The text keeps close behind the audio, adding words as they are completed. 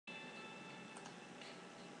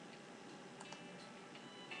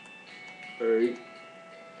Alright,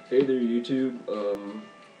 hey there YouTube.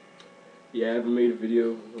 Yeah, I haven't made a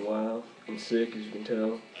video in a while. I'm sick, as you can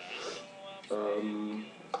tell.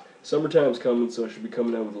 Summertime's coming, so I should be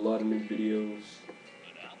coming out with a lot of new videos.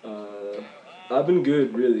 I've been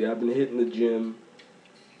good, really. I've been hitting the gym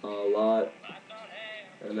a lot,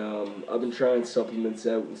 and I've been trying supplements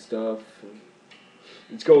out and stuff. And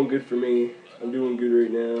it's going good for me. I'm doing good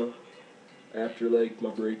right now, after like my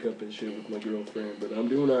breakup and shit with my girlfriend, but I'm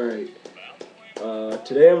doing alright.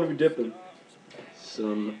 Today I'm going to be dipping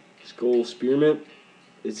some skoal spearmint.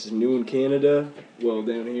 It's new in Canada. Well,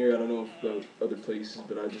 down here, I don't know about other places,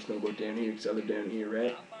 but I just know about down here because I live down here,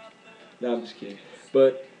 right? No, I'm just kidding.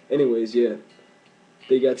 But anyways, yeah.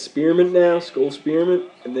 They got spearmint now, skoal spearmint,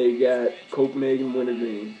 and they got Copenhagen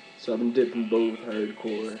wintergreen. So I've been dipping both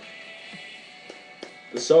hardcore.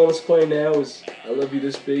 The song that's playing now is I Love You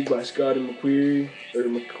This Big by Scott and McQuarrie,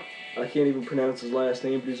 I can't even pronounce his last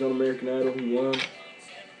name, but he's on American Idol. He won.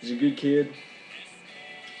 He's a good kid.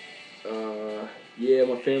 Yeah,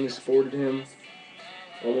 my family supported him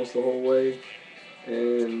almost the whole way,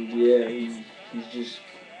 and yeah, he's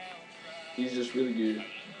just really good.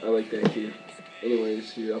 I like that kid.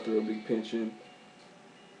 Anyways, here I'll throw a big pinch in.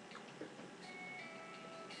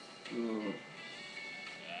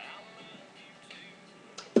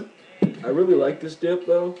 I really like this dip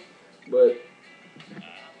though, but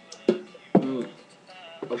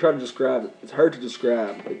I'll try to describe it. It's hard to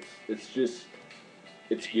describe.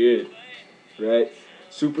 It's good, right?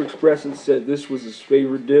 Super Expression said this was his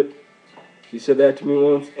favorite dip. He said that to me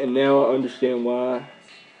once, and now I understand why.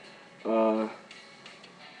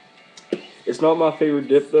 It's not my favorite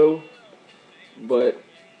dip though, but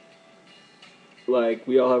like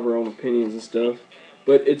we all have our own opinions and stuff.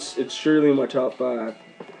 But it's surely in my top 5.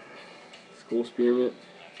 Skoal spearmint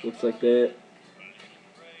looks like that.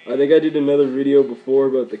 I think I did another video before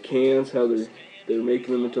about the cans, how they're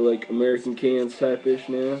making them into like American cans type-ish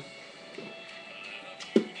now.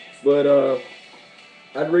 But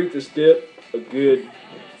I'd rate this dip a good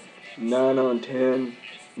 9 on 10,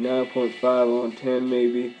 9.5 on 10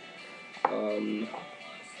 maybe.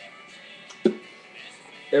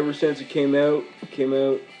 Ever since it came out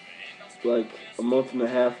like a month and a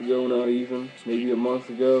half ago, not even, maybe a month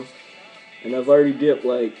ago, and I've already dipped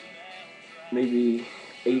like maybe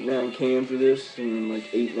 8-9 cans of this and like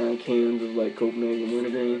 8-9 cans of like Copenhagen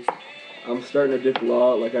wintergreen. I'm starting to dip a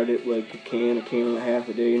lot. Like I dip like a can and a half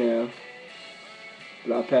a day now.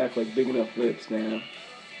 But I pack like big enough lips now.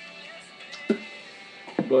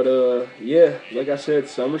 But yeah, like I said,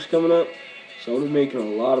 summer's coming up, so I'm gonna be making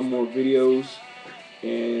a lot of more videos.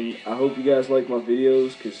 And I hope you guys like my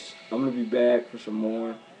videos, because I'm gonna be back for some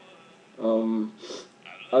more.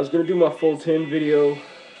 I was gonna do my full 10 video.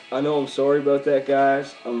 I know I'm sorry about that,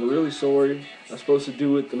 guys. I'm really sorry. I was supposed to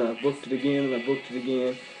do it, then I booked it again, and I booked it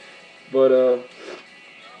again. But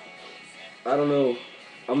I don't know.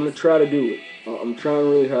 I'm gonna try to do it. I'm trying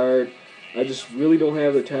really hard. I just really don't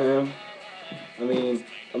have the time. I mean,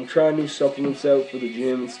 I'm trying new supplements out for the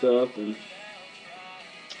gym and stuff, and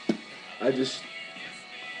a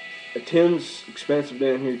tin's expensive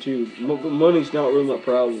down here too. But money's not really my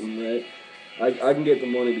problem, right? I can get the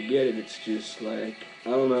money to get it. It's just like,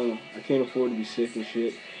 I don't know. I can't afford to be sick and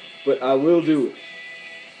shit. But I will do it.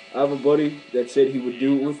 I have a buddy that said he would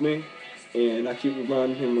do it with me, and I keep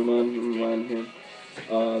reminding him.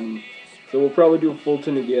 So we'll probably do a full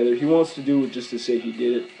 10 together. He wants to do it just to say he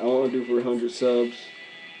did it. I want to do it for 100 subs.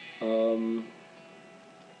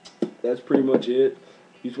 That's pretty much it.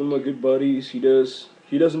 He's one of my good buddies. He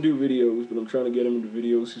doesn't do videos, but I'm trying to get him into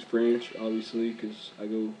videos. He's French, obviously, because I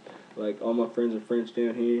go, like, all my friends are French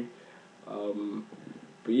down here.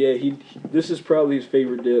 But yeah, this is probably his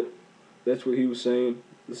favorite dip. That's what he was saying.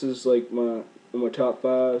 This is like in my top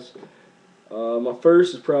 5s. My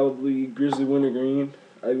first is probably Grizzly Wintergreen.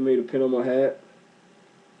 I even made a pin on my hat.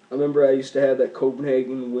 I remember I used to have that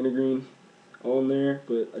Copenhagen wintergreen on there,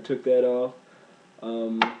 but I took that off.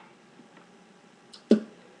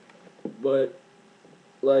 But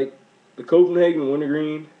like the Copenhagen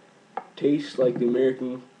wintergreen tastes like the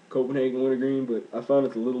American Copenhagen wintergreen, but I found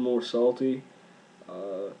it a little more salty.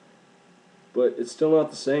 But it's still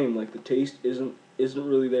not the same. Like the taste isn't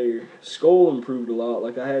really there. Skoal improved a lot.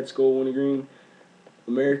 Like I had skoal wintergreen,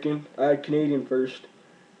 American. I had Canadian first.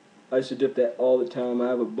 I used to dip that all the time. I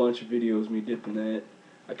have a bunch of videos of me dipping that.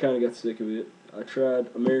 I kind of got sick of it. I tried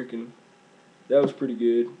American. That was pretty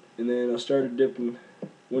good. And then I started dipping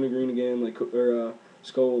wintergreen again, like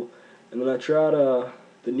skoal. And then I tried the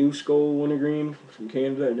new skoal wintergreen from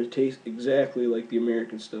Canada, and it tastes exactly like the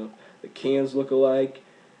American stuff. The cans look alike.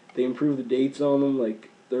 They improved the dates on them. Like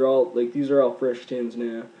they're all like these are all fresh tins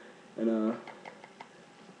now. And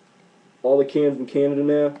all the cans in Canada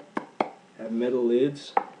now have metal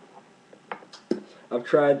lids. I've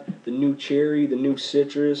tried the new cherry, the new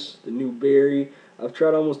citrus, the new berry. I've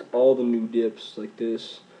tried almost all the new dips like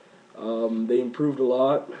this. They improved a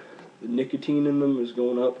lot. The nicotine in them is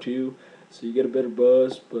going up too, so you get a better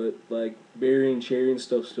buzz. But like berry and cherry and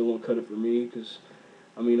stuff still don't cut it for me, because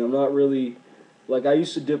I mean, I'm not really, like, I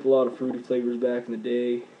used to dip a lot of fruity flavors back in the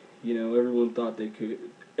day. You know, everyone thought they could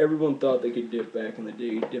dip back in the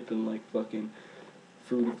day, dipping like fucking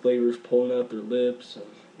fruity flavors, pulling out their lips, and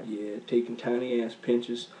yeah, taking tiny ass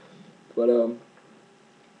pinches. But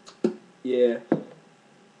yeah.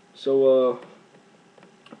 So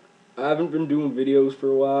I haven't been doing videos for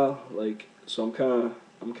a while, like, so I'm kind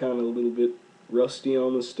of a little bit rusty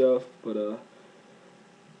on this stuff, but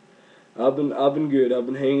I've been good. I've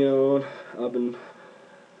been hanging on. I've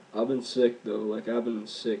been sick though. Like, I've been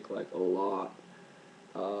sick like a lot.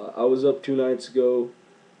 I was up 2 nights ago.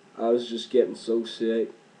 I was just getting so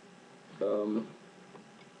sick. I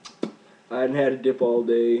hadn't had a dip all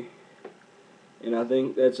day, and I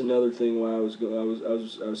think that's another thing why I was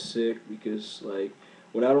sick, because like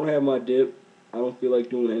when I don't have my dip, I don't feel like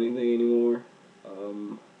doing anything anymore.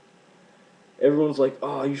 Everyone's like,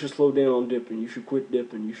 oh, you should slow down on dipping. You should quit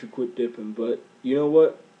dipping. You should quit dipping. But you know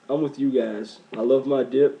what? I'm with you guys. I love my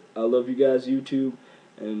dip. I love you guys, YouTube.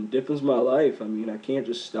 And dipping's my life. I mean, I can't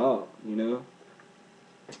just stop, you know?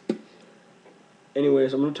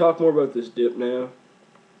 Anyways, I'm going to talk more about this dip now.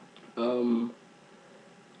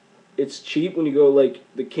 It's cheap when you go, like,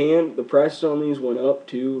 the prices on these went up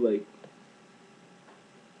too, like,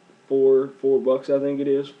 $4 I think it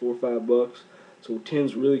is, $4 or $5. So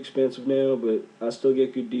tin's really expensive now, but I still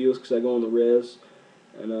get good deals because I go on the res,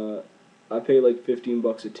 and I pay like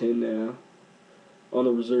 $15 a tin now, on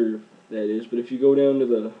the reserve, that is. But if you go down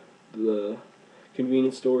to the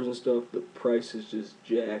convenience stores and stuff, the price is just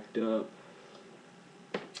jacked up.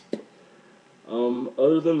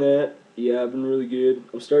 Other than that, yeah, I've been really good.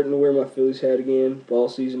 I'm starting to wear my Phillies hat again. Ball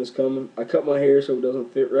season is coming. I cut my hair so it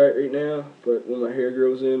doesn't fit right now, but when my hair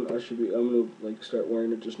grows in, I'm gonna like start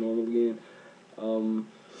wearing it just normal again.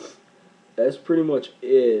 That's pretty much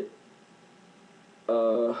it.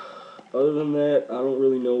 Other than that, I don't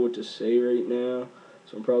really know what to say right now,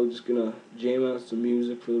 so I'm probably just gonna jam out some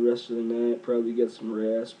music for the rest of the night. Probably get some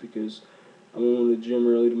rest because I'm going to the gym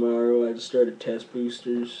early tomorrow. I just started test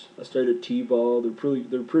boosters. I started T-ball. They're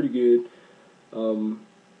pretty good.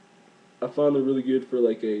 I found they're really good for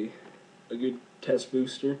like a good test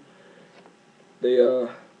booster. They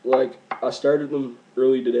like, I started them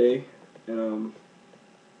early today, and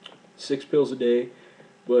 6 pills a day.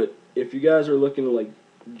 But if you guys are looking to like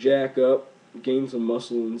jack up, gain some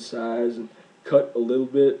muscle and size, and cut a little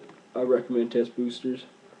bit, I recommend test boosters.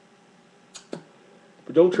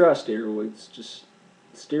 But don't try steroids. Just,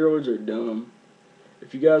 steroids are dumb.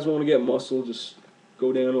 If you guys want to get muscle, just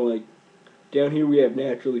go down to like, down here we have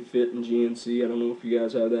Naturally Fit and GNC. I don't know if you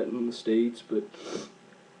guys have that in the States, but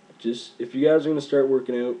just, if you guys are going to start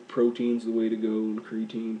working out, protein's the way to go, and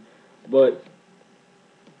creatine. But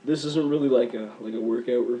this isn't really like a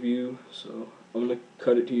workout review, so I'm going to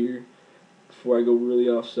cut it here before I go really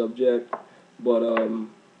off subject. But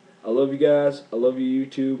I love you guys. I love you,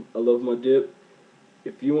 YouTube. I love my dip.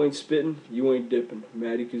 If you ain't spitting, you ain't dipping.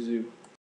 Matty Kazoo.